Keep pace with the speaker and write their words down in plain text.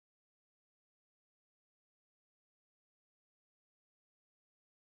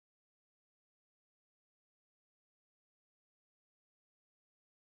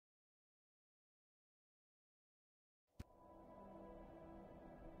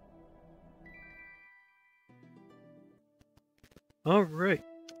Alright,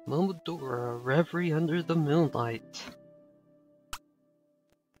 Momodora Reverie under the Moonlight.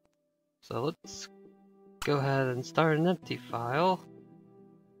 So let's go ahead and start an empty file.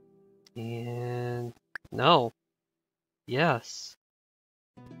 And no. Yes.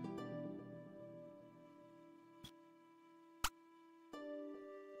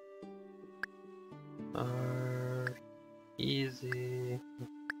 Easy.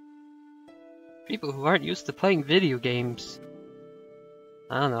 People who aren't used to playing video games.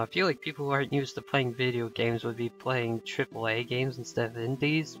 I don't know, I feel like people who aren't used to playing video games would be playing AAA games instead of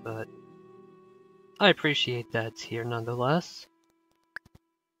indies, but I appreciate that it's here nonetheless.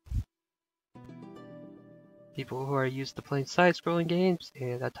 People who are used to playing side-scrolling games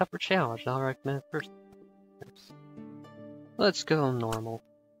and a tougher challenge, I'll recommend first. Let's go normal.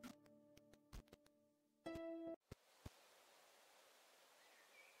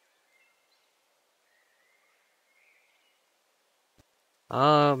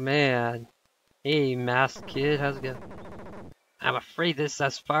 Oh man. Hey masked kid, how's it going? I'm afraid this is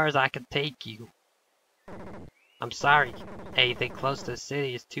as far as I can take you. I'm sorry. Anything close to the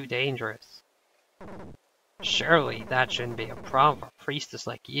city is too dangerous. Surely that shouldn't be a problem for a priestess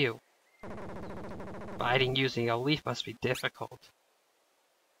like you. Fighting using a leaf must be difficult.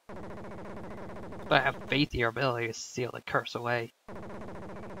 But I have faith in your ability to seal the curse away.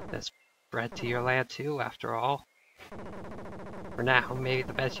 It's spread to your land too, after all. For now, maybe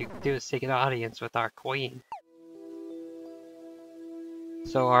the best you can do is take an audience with our queen.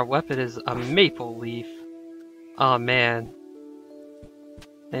 So our weapon is a maple leaf. Oh man.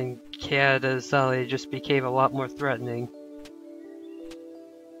 And Canada's suddenly just became a lot more threatening.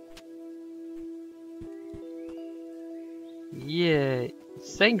 Yeah,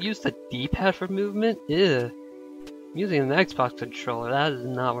 saying use the D-pad for movement? Ew. I'm using an Xbox controller, that is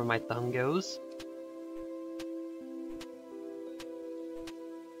not where my thumb goes.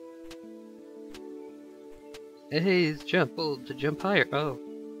 Hey, it's jump to jump higher. Oh,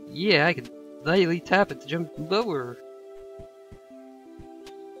 yeah, I can lightly tap it to jump lower.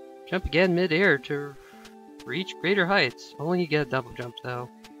 Jump again mid-air to reach greater heights. Only you get a double jump though.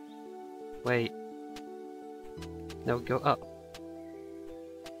 Wait. No, go up.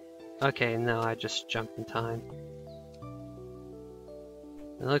 Okay, no, I just jumped in time.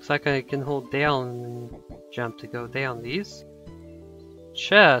 It looks like I can hold down and jump to go down these.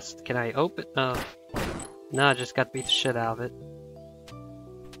 Chest, can I open? Oh. No, I just got to beat the shit out of it.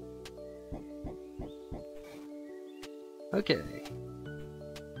 Okay.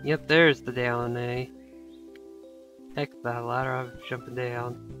 Yep, there's the down A. Heck, that ladder, I'm jumping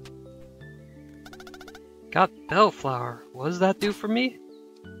down. Got bellflower. What does that do for me?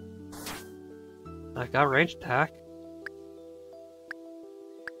 I got ranged attack.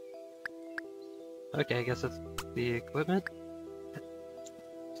 Okay, I guess that's the equipment.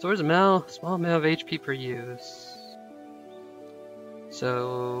 Stores a small amount of HP per use.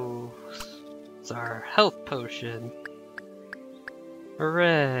 So it's our health potion.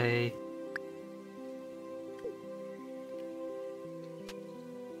 Hooray!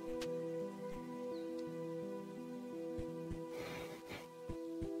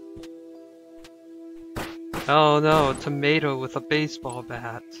 Oh no, a tomato with a baseball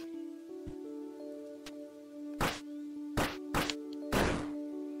bat.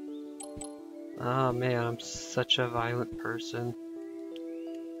 Oh man, I'm such a violent person.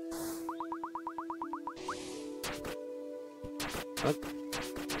 Oh.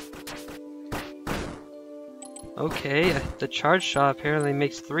 Okay, the charge shot apparently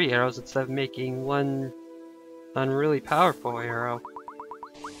makes 3 arrows instead of making one unreally powerful arrow.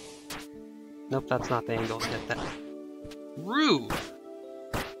 Nope, that's not the angle to hit that. Rude!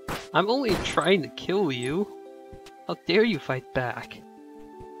 I'm only trying to kill you. How dare you fight back?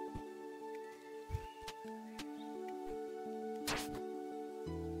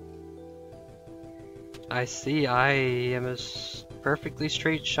 I see, I am a perfectly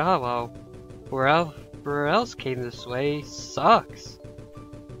straight shot while whoever else came this way sucks.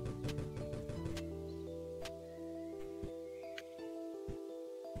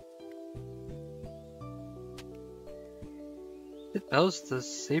 Hit bells to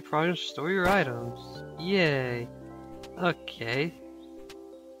save progress, store your items. Yay. Okay.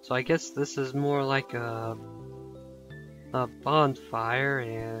 So I guess this is more like a bonfire,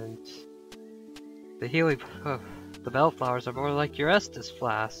 and the healing, the bellflowers are more like your Estus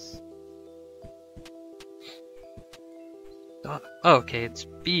flasks. Okay, it's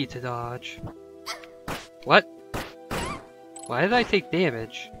B to dodge. What? Why did I take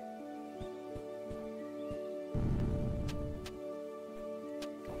damage?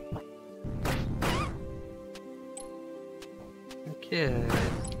 Okay.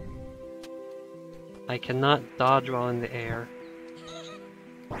 I cannot dodge while in the air.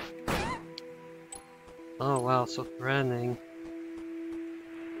 Oh wow, so threatening.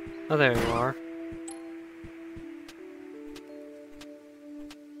 Oh, there you are.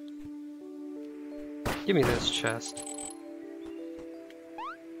 Give me this chest.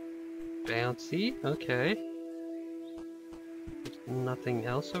 Bouncy? Okay. There's nothing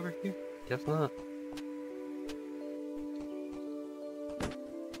else over here? Guess not.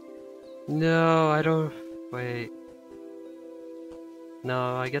 No, I don't... Wait.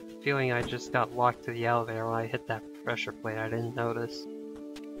 No, I get the feeling I just got locked to the elevator when I hit that pressure plate. I didn't notice.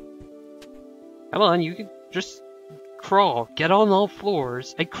 Come on, you can just crawl. Get on all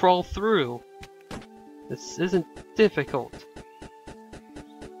floors and crawl through. This isn't difficult.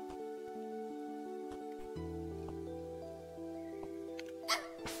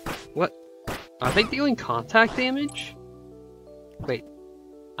 What? Are they dealing contact damage? Wait.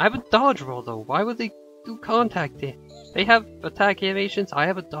 I have a dodge roll though. Why would they do contact damage? They have attack animations. I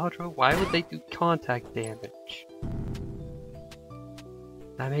have a dodge roll. Why would they do contact damage?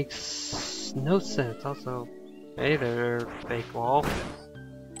 That makes no sense. Also, hey there, fake wall.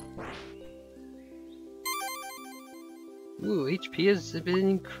 Ooh, HP has been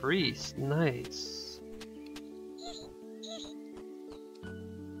increased. Nice.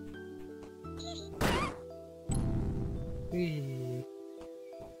 Whee.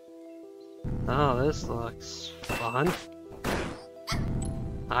 Oh, this looks fun.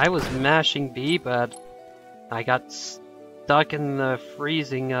 I was mashing B, but I got stuck in the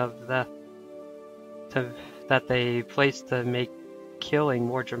freezing of that they placed to make killing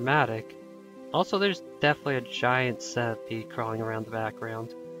more dramatic. Also, there's definitely a giant centipede crawling around the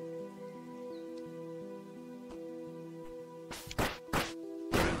background.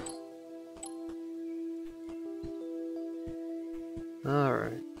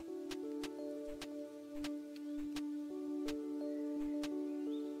 Alright.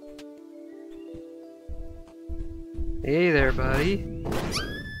 Hey there, buddy.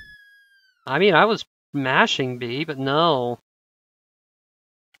 I mean, I was mashing B, but no.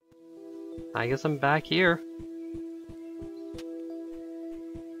 I guess I'm back here.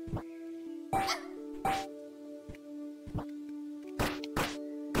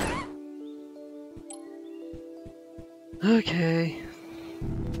 Okay.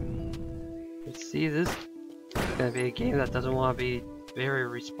 Let's see, this is gonna be a game that doesn't want to be very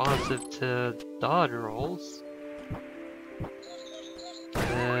responsive to dodge rolls.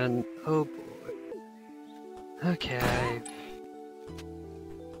 And oh boy. Okay.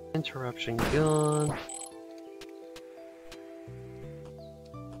 Interruption gone.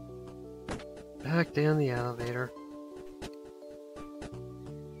 Back down the elevator.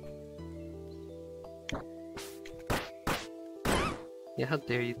 Yeah, how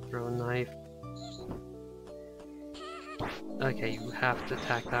dare you throw a knife? Okay, you have to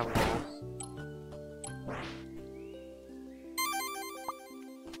attack that wall.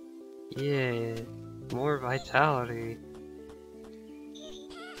 Yeah, more vitality.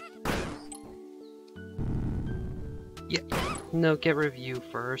 Yeah, no, get review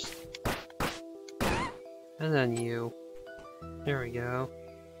first. And then you. There we go.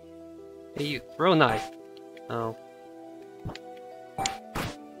 Hey, you, throw a knife. Oh.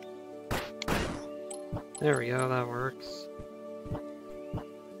 There we go, that works.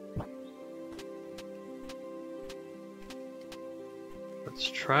 Let's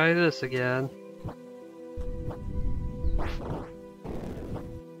try this again.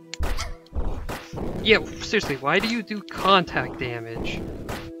 Yeah, seriously, why do you do contact damage?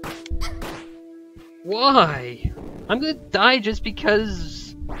 Why? I'm gonna die just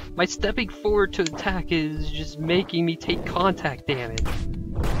because my stepping forward to attack is just making me take contact damage.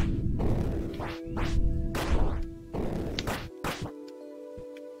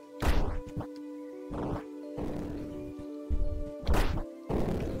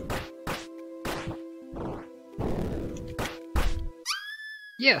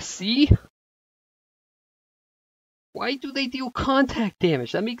 Yeah, see? Why do they deal contact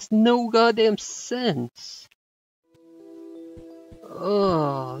damage? That makes no goddamn sense.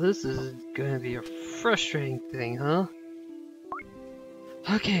 Oh, this is gonna be a frustrating thing, huh?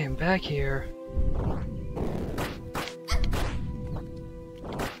 Okay, I'm back here.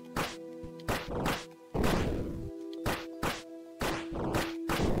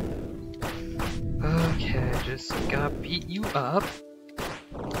 Okay, just gotta beat you up.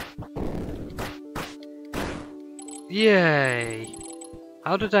 Yay!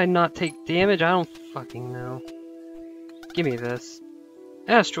 How did I not take damage? I don't fucking know. Give me this.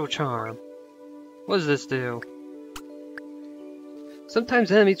 Astral Charm. What does this do?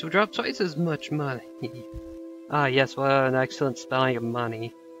 Sometimes enemies will drop twice as much money. Ah yes, what an excellent spelling of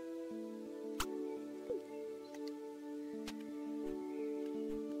money.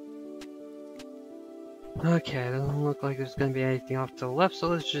 Okay, it doesn't look like there's gonna be anything off to the left, so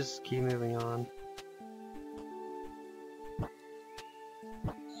let's just keep moving on.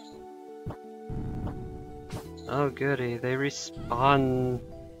 Oh goody, they respawn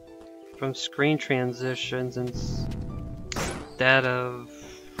from screen transitions instead of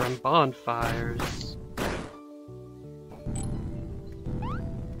from bonfires.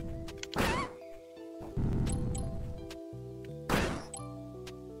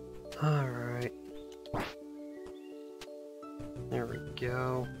 Alright. There we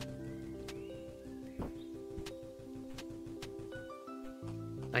go.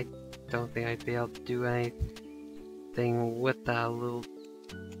 I don't think I'd be able to do anything with that little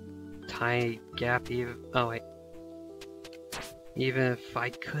tiny gap even. Oh wait. Even if I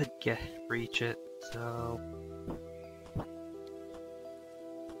could reach it, so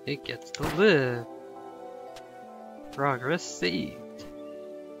it gets to live. Progress saved.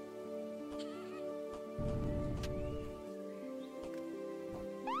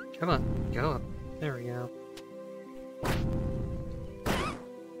 Come on, go up. There we go.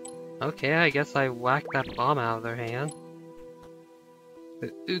 Okay, I guess I whacked that bomb out of their hand.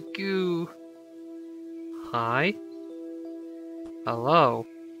 Uku. Hi. Hello.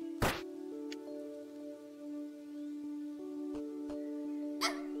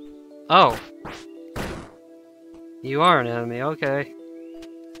 Oh. You are an enemy, okay.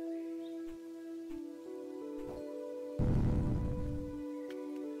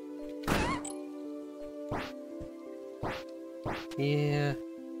 Yeah.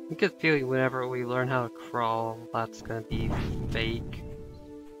 I get the feeling whenever we learn how to crawl, that's gonna be fake.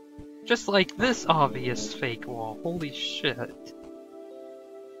 Just like this obvious fake wall. Holy shit.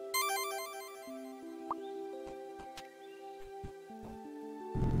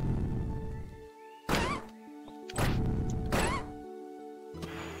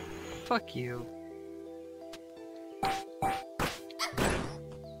 Fuck you.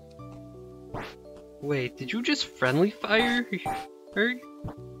 Wait, did you just friendly fire her?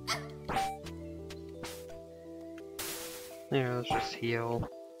 Here, let's just heal.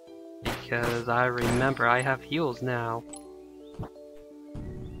 Because I remember I have heals now.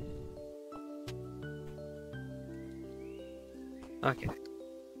 Okay.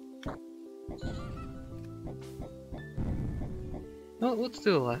 Well, let's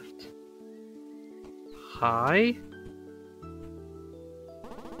do the left. Hi?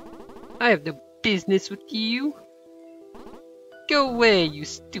 I have no business with you. Go away, you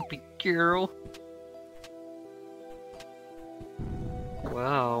stupid girl.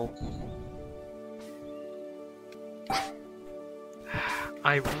 Wow.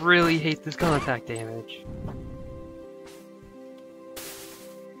 I really hate this contact damage.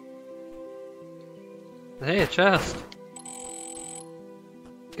 Hey, a chest.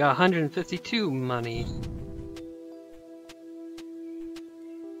 Got 152 money.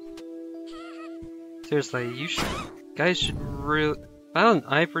 Seriously, you guys should really... Found an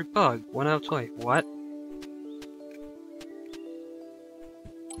ivory bug. 1 out of 20. What?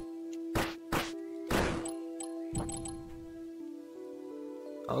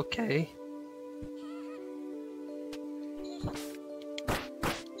 Okay.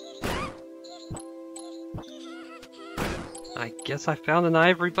 I guess I found an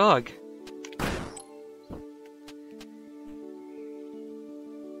ivory bug.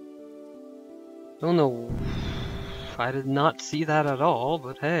 Don't know. I did not see that at all,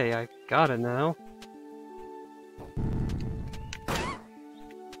 but hey, I got it now.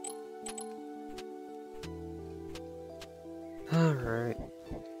 Alright.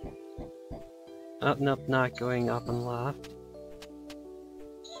 Oh, nope, not going up and left.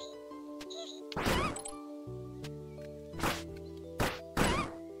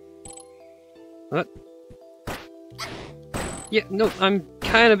 What? Yeah, no, I'm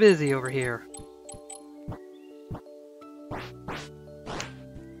kinda busy over here.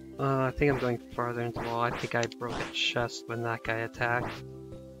 I think I'm going farther into the wall. I think I broke a chest when that guy attacked.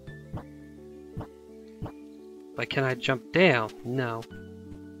 But can I jump down? No.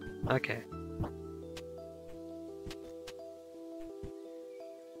 Okay.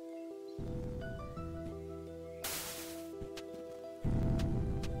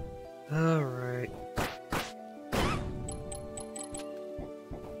 Alright.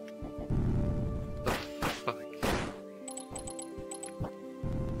 The fuck?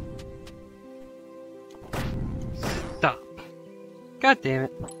 Stop. God damn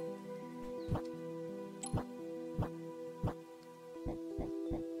it.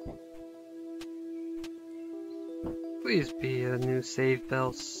 get a new save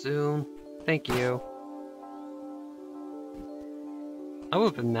bell soon. Thank you. I would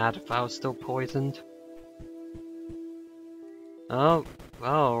have been mad if I was still poisoned. Oh,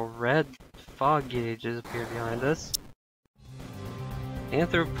 well, red fog gauges appear behind us.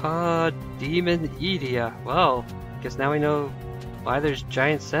 Arthropod Demon Edia. Well, guess now we know why there's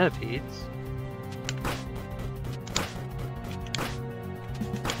giant centipedes.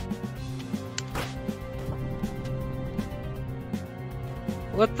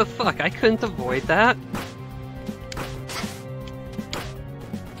 What the fuck? I couldn't avoid that?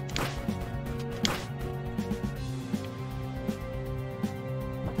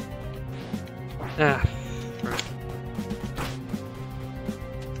 Ah.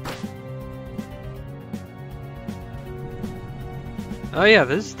 Oh yeah,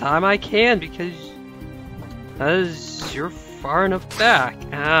 this time I can because you're far enough back.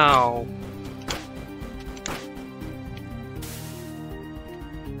 Ow.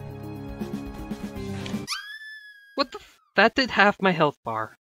 What the f— that did half my health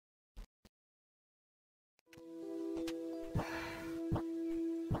bar.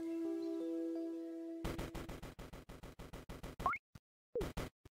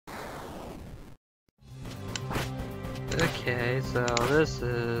 Okay, so this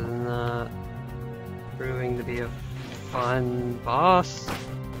is not proving to be a fun boss. I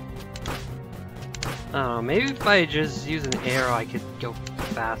don't know, maybe if I just use an arrow I could go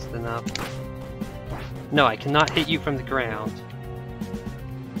fast enough. No, I cannot hit you from the ground.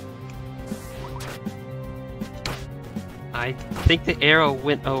 I think the arrow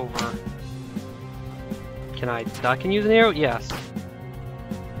went over. Can I duck and use an arrow? Yes.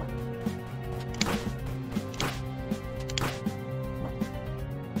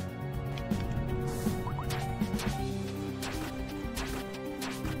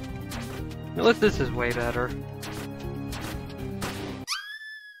 Look, this is way better.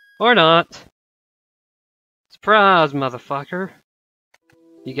 Or not. Surprise, motherfucker.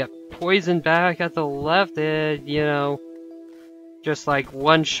 You get poisoned back at the left and, you know, just like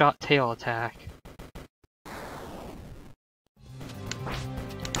one-shot tail attack.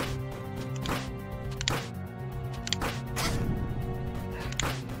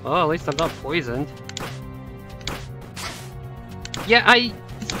 Well, at least I'm not poisoned. Yeah, I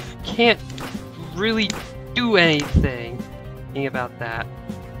can't really do anything about that.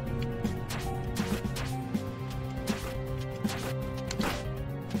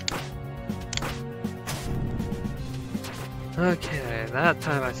 Okay, that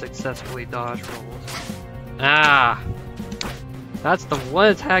time I successfully dodge rolled. Ah! That's the one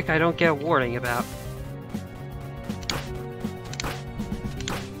attack I don't get a warning about.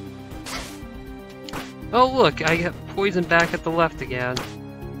 Oh look, I get poisoned back at the left again.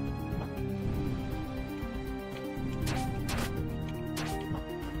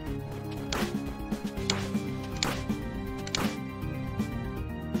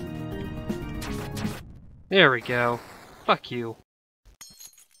 There we go. Fuck you.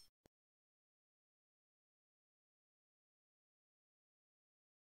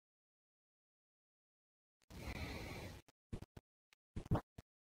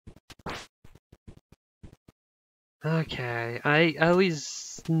 Okay, I at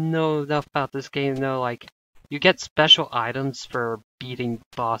least know enough about this game to know, like, you get special items for beating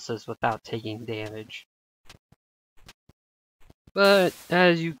bosses without taking damage. But,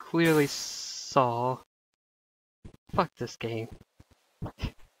 as you clearly saw, fuck this game.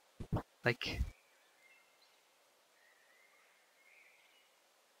 Like,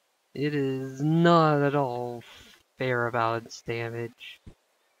 it is not at all fair about its damage.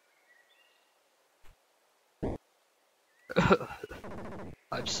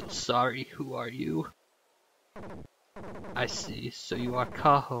 I'm so sorry, who are you? I see, so you are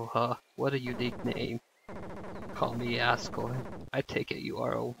Koho, huh? What a unique name. Call me Ascon. I take it you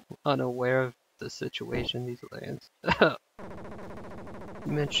are unaware of the situation in these lands.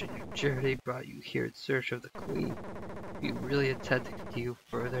 You mentioned your journey brought you here in search of the Queen. If you really intend to continue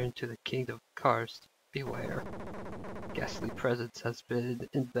further into the kingdom of Karst, beware. Ghastly presence has been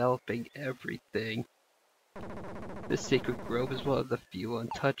enveloping everything. This sacred grove is one of the few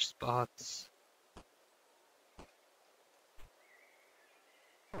untouched spots.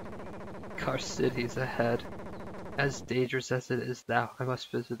 Karst City is ahead. As dangerous as it is now, I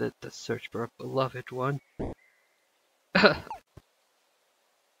must visit it to search for a beloved one.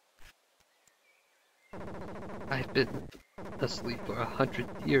 I've been asleep for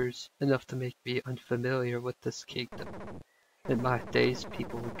 100 years, enough to make me unfamiliar with this kingdom. In my days,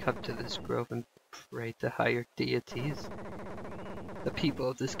 people would come to this grove and pray to higher deities. The people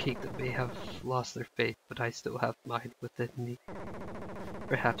of this kingdom may have lost their faith, but I still have mine within me.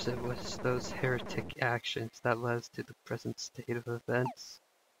 Perhaps it was those heretic actions that led us to the present state of events.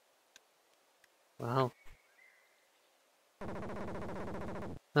 Wow.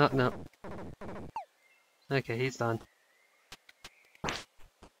 Oh, no. Okay, he's done.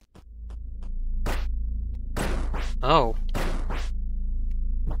 Oh.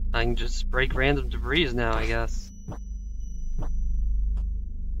 I can just break random debris now, I guess.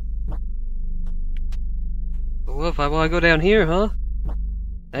 Well, if I want to go down here, huh?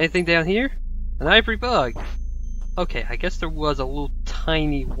 Anything down here? An ivory bug. Okay, I guess there was a little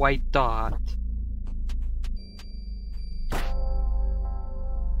tiny white dot.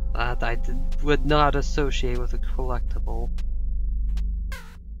 That I would not associate with a collectible.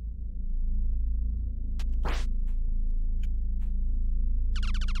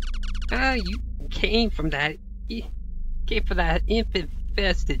 Ah, you came from that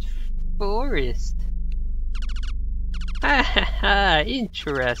imp-infested forest. Ha ha ha,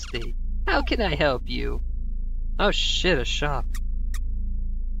 interesting. How can I help you? Oh shit, a shop.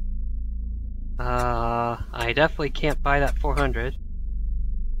 I definitely can't buy that 400.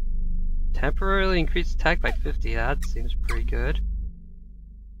 Temporarily increase attack by 50, that seems pretty good.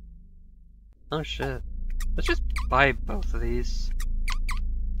 Oh shit. Let's just buy both of these.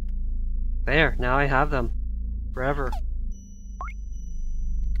 There, now I have them. Forever.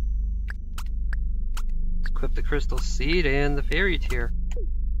 Equip the crystal seed and the fairy tear.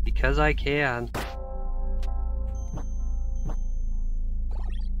 Because I can.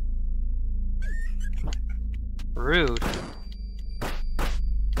 Rude.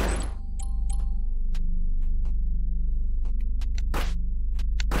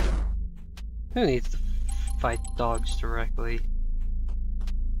 Who needs to fight dogs directly?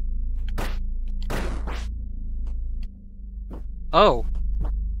 Oh!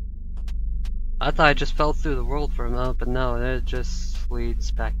 I thought I just fell through the world for a moment, but no, it just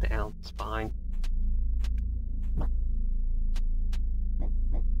leads back down. It's fine.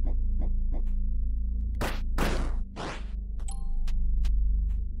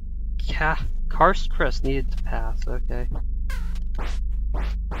 Yeah, Karst Crest needed to pass, okay.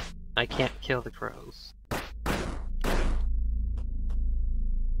 I can't kill the crows.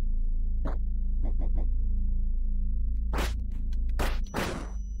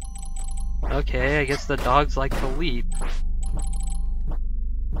 Okay, I guess the dogs like to leap.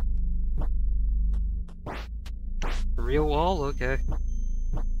 Real wall? Okay.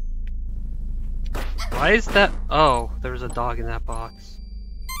 Why is that? Oh, there was a dog in that box.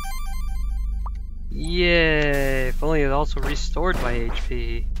 Yay! If only it also restored my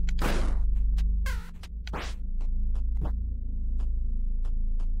HP.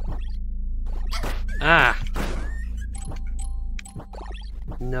 Ah!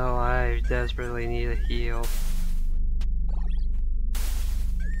 No, I desperately need a heal.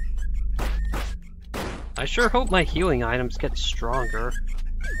 I sure hope my healing items get stronger.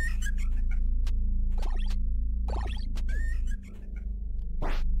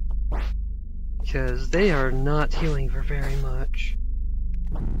 Because they are not healing for very much.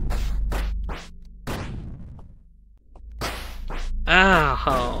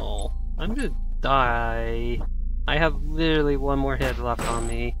 Ow! I'm gonna die. I have literally one more hit left on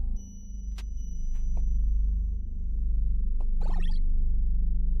me.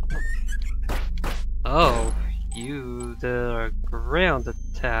 Oh, you did a ground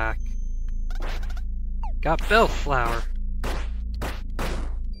attack. Got bellflower.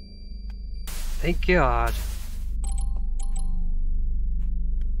 Thank God.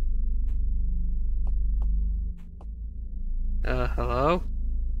 Hello?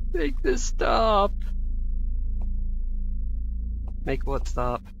 Make this stop. Make what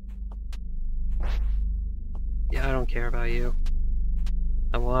stop? Yeah, I don't care about you.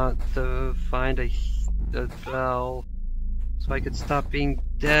 I want to find a bell so I could stop being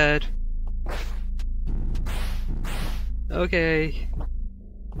dead. Okay.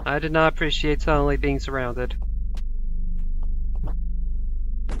 I did not appreciate suddenly being surrounded.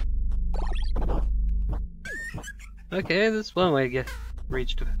 Okay, this is one way to get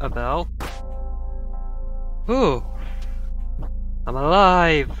reached a bell. Ooh. I'm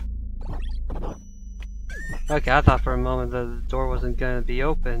alive! Okay, I thought for a moment that the door wasn't gonna be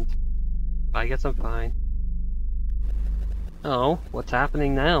opened. But I guess I'm fine. Oh, what's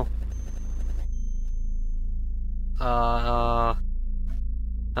happening now? Hello,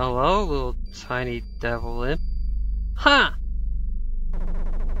 little tiny devil imp. Huh!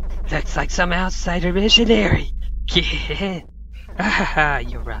 Looks like some outsider missionary! Yeah! Ah,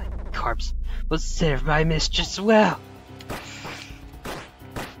 you're right, corpse. Will serve my mistress well.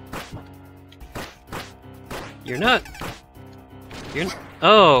 You're not...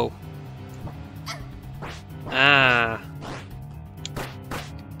 Oh! Ah.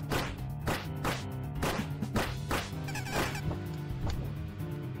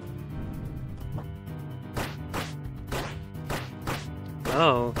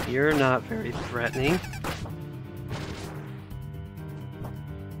 Oh, you're not very threatening.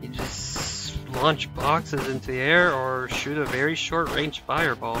 You just launch boxes into the air or shoot a very short-range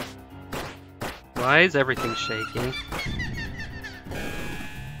fireball. Why is everything shaking?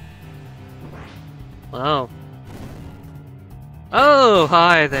 Wow. Oh,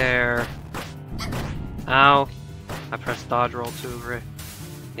 hi there! Ow. I pressed dodge roll to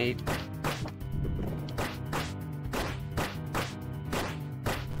need.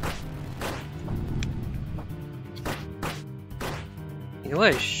 You know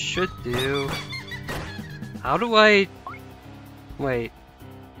what I should do? How do I... Wait.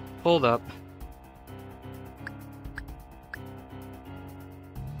 Hold up.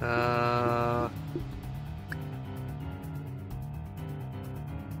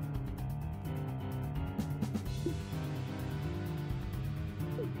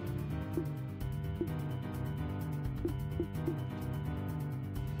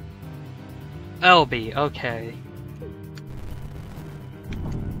 LB, okay.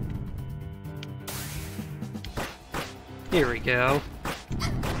 Here we go.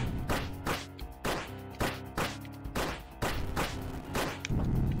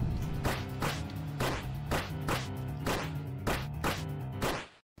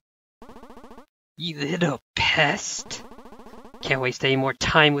 You little pest! Can't waste any more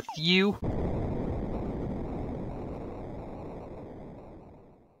time with you.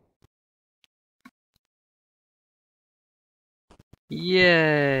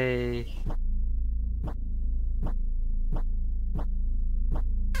 Yay!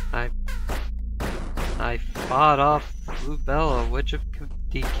 I fought off Lun Village, Witch of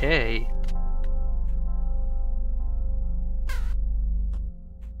Decay.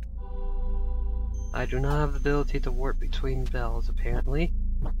 I do not have the ability to warp between bells, apparently.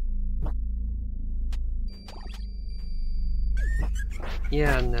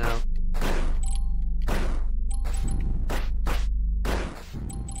 Yeah, no.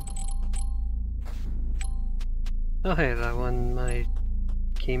 Oh hey, that one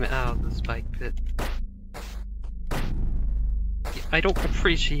came out of the spike pit. I don't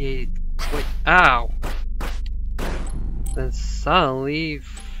appreciate... Wait, ow! Then suddenly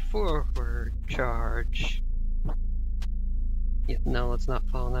forward charge. Yeah, no, let's not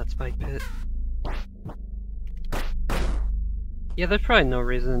fall in that spike pit. Yeah, there's probably no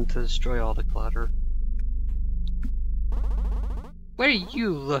reason to destroy all the clutter. What are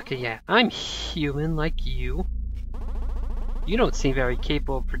you looking at? I'm human like you. You don't seem very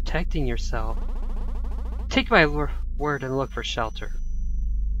capable of protecting yourself. Take my word and look for shelter.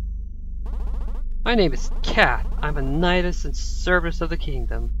 My name is Cat. I'm a knightess in service of the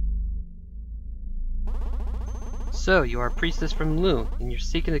kingdom. So, you are a priestess from Lun, and you're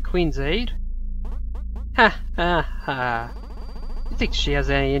seeking the queen's aid? Ha ha ha. You think she has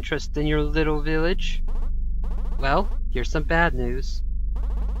any interest in your little village? Well, here's some bad news.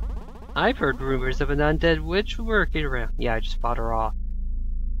 I've heard rumors of an undead witch lurking around. Yeah, I just fought her off.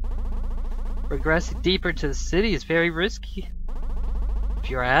 Progressing deeper into the city is very risky. If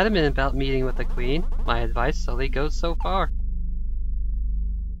you're adamant about meeting with the queen, my advice only goes so far.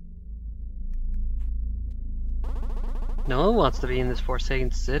 No one wants to be in this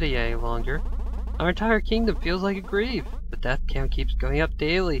forsaken city any longer. Our entire kingdom feels like a grave. The death count keeps going up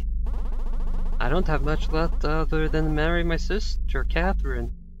daily. I don't have much left other than to marry my sister,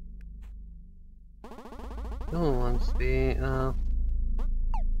 Catherine. No one wants to be,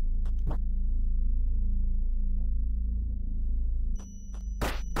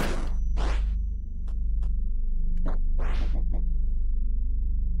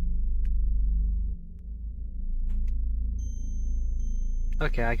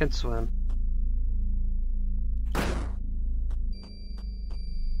 Okay, I can swim.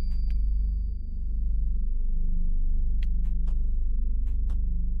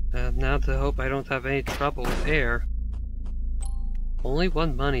 Now to hope I don't have any trouble with air. Only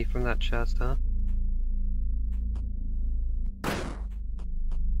one money from that chest, huh?